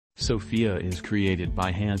Sophia is created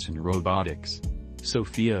by Hanson Robotics.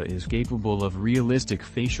 Sophia is capable of realistic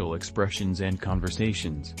facial expressions and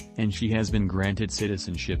conversations, and she has been granted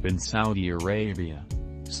citizenship in Saudi Arabia.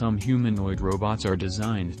 Some humanoid robots are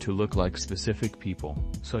designed to look like specific people,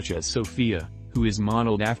 such as Sophia, who is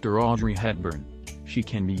modeled after Audrey Hepburn. She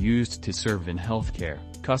can be used to serve in healthcare,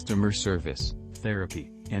 customer service, therapy,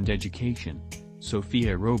 and education.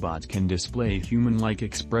 Sophia Robot can display human-like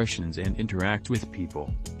expressions and interact with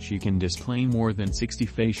people. She can display more than 60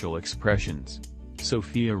 facial expressions.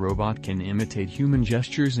 Sophia Robot can imitate human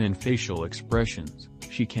gestures and facial expressions.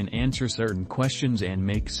 She can answer certain questions and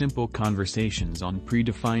make simple conversations on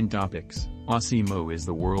predefined topics. ASIMO is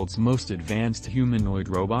the world's most advanced humanoid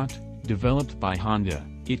robot, developed by Honda.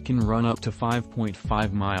 It can run up to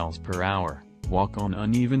 5.5 miles per hour, walk on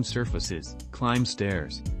uneven surfaces, climb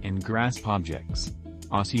stairs, and grasp objects.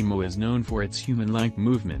 ASIMO is known for its human-like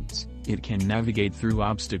movements. It can navigate through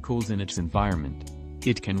obstacles in its environment.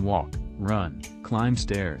 It can walk, run, climb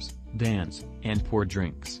stairs, dance, and pour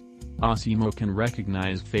drinks. ASIMO can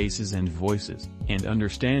recognize faces and voices, and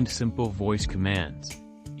understand simple voice commands.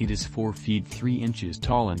 It is 4 feet 3 inches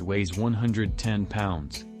tall and weighs 110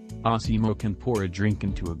 pounds. ASIMO can pour a drink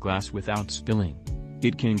into a glass without spilling.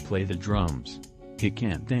 It can play the drums. It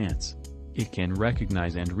can dance. It can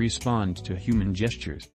recognize and respond to human gestures.